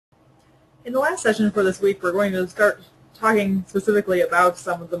In the last session for this week, we're going to start talking specifically about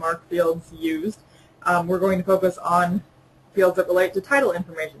some of the marked fields used. We're going to focus on fields that relate to title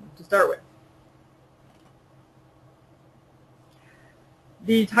information to start with.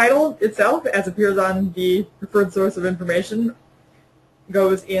 The title itself, as appears on the preferred source of information,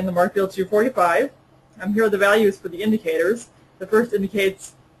 goes in the marked field 245. Here are the values for the indicators. The first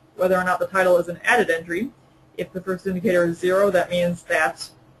indicates whether or not the title is an added entry. If the first indicator is 0, that means that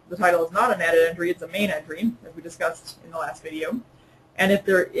the title is not an added entry, it's a main entry, as we discussed in the last video. And if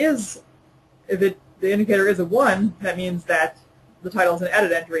the indicator is a 1, that means that the title is an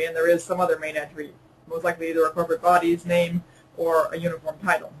added entry and there is some other main entry, most likely either a corporate body's name or a uniform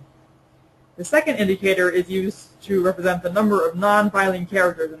title. The second indicator is used to represent the number of non-filing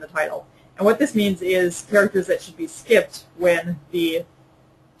characters in the title. And what this means is characters that should be skipped when the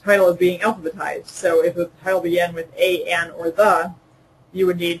title is being alphabetized. So if the title began with a, an, or the, you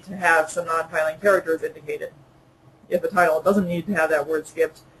would need to have some non-filing characters indicated. If the title doesn't need to have that word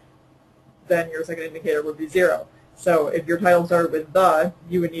skipped, then your second indicator would be 0. So if your title started with the,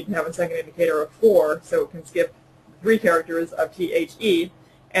 you would need to have a second indicator of 4, so it can skip 3 characters of THE,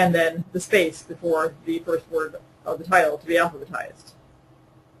 and then the space before the first word of the title to be alphabetized.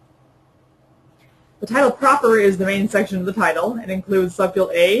 The title proper is the main section of the title. It includes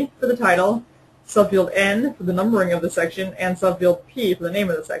subfield A for the title, subfield N for the numbering of the section, and subfield P for the name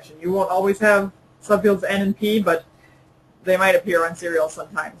of the section. You won't always have subfields N and P, but they might appear on serials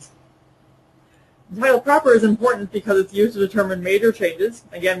sometimes. The title proper is important because it's used to determine major changes.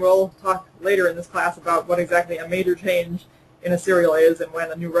 Again, we'll talk later in this class about what exactly a major change in a serial is and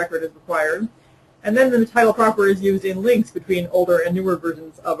when a new record is required. And then the title proper is used in links between older and newer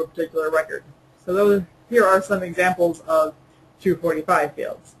versions of a particular record. So here are some examples of 245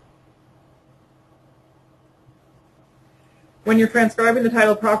 fields. When you're transcribing the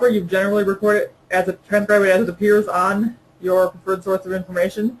title proper, you generally transcribe it as it appears on your preferred source of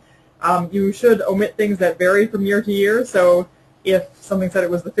information. You should omit things that vary from year to year. So if something said it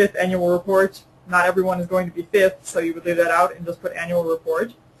was the 5th annual report, not everyone is going to be 5th, so you would leave that out and just put annual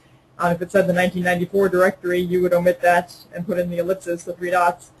report. If it said the 1994 directory, you would omit that and put in the ellipsis, the 3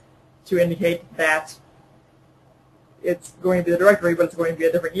 dots, to indicate that it's going to be the directory, but it's going to be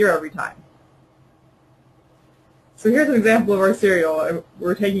a different year every time. So here's an example of our serial.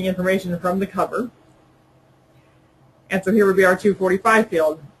 We're taking information from the cover. And so here would be our 245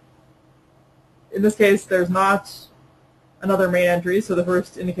 field. In this case, there's not another main entry, so the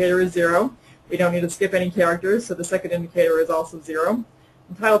first indicator is 0. We don't need to skip any characters, so the second indicator is also 0.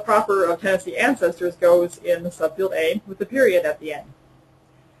 The title proper of Tennessee Ancestors goes in the subfield A with the period at the end.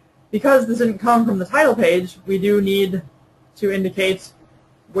 Because this didn't come from the title page, we do need to indicate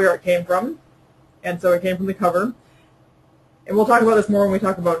where it came from, and so it came from the cover. And we'll talk about this more when we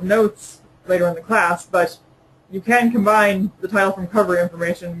talk about notes later in the class, but you can combine the title from cover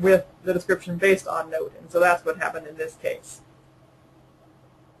information with the description based on note, and so that's what happened in this case.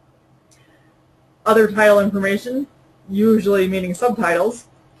 Other title information, usually meaning subtitles,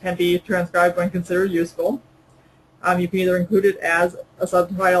 can be transcribed when considered useful. You can either include it as a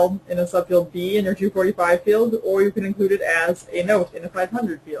subtitle in a subfield B in your 245 field, or you can include it as a note in a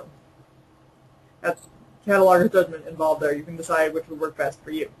 500 field. That's cataloger's judgment involved there. You can decide which would work best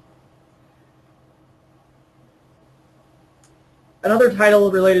for you. Another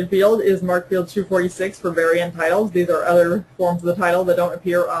title-related field is marked field 246 for variant titles. These are other forms of the title that don't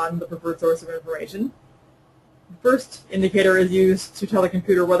appear on the preferred source of information. The first indicator is used to tell the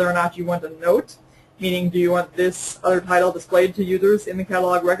computer whether or not you want a note, meaning do you want this other title displayed to users in the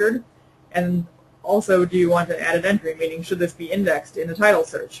catalog record? And also, do you want an added entry, meaning should this be indexed in a title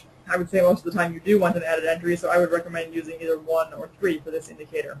search? I would say most of the time you do want an added entry, so I would recommend using either 1 or 3 for this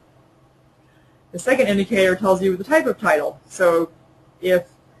indicator. The second indicator tells you the type of title. So if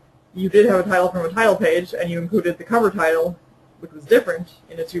you did have a title from a title page and you included the cover title, which was different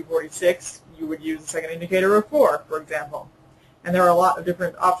in a 246, you would use the second indicator of 4, for example. And there are a lot of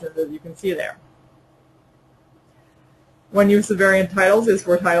different options, as you can see there. One use of variant titles is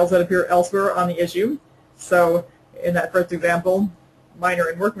for titles that appear elsewhere on the issue. So in that first example, Minor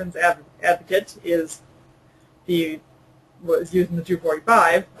and Workman's Advocate was used in the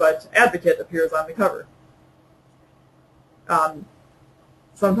 245, but Advocate appears on the cover.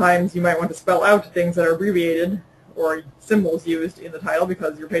 Sometimes you might want to spell out things that are abbreviated or symbols used in the title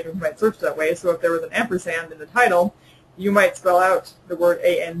because your patrons might search that way. So if there was an ampersand in the title, you might spell out the word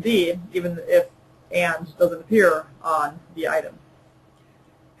AND even if AND doesn't appear on the item.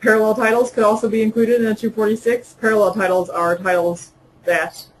 Parallel titles could also be included in a 246. Parallel titles are titles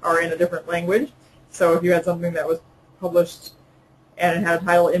that are in a different language. So if you had something that was published and it had a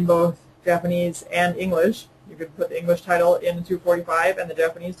title in both Japanese and English. You could put the English title in a 245 and the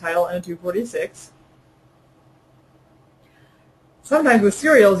Japanese title in a 246. Sometimes with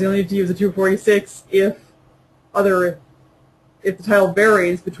serials, you'll need to use a 246 if the title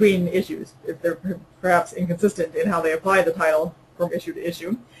varies between issues, if they're perhaps inconsistent in how they apply the title from issue to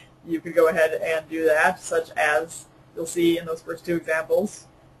issue. You could go ahead and do that, such as you'll see in those first two examples.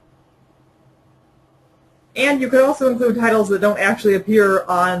 And you could also include titles that don't actually appear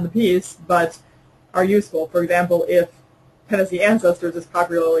on the piece, but are useful. For example, if Tennessee Ancestors is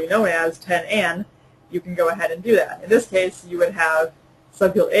popularly known as 10An, you can go ahead and do that. In this case, you would have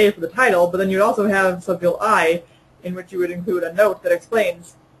subfield A for the title, but then you'd also have subfield I, in which you would include a note that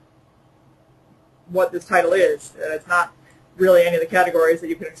explains what this title is. It's not really any of the categories that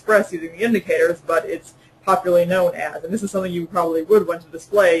you can express using the indicators, but it's popularly known as. And this is something you probably would want to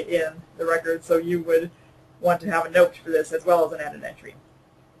display in the record, so you would want to have a note for this as well as an added entry.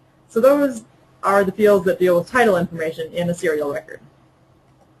 So those are the fields that deal with title information in a serial record.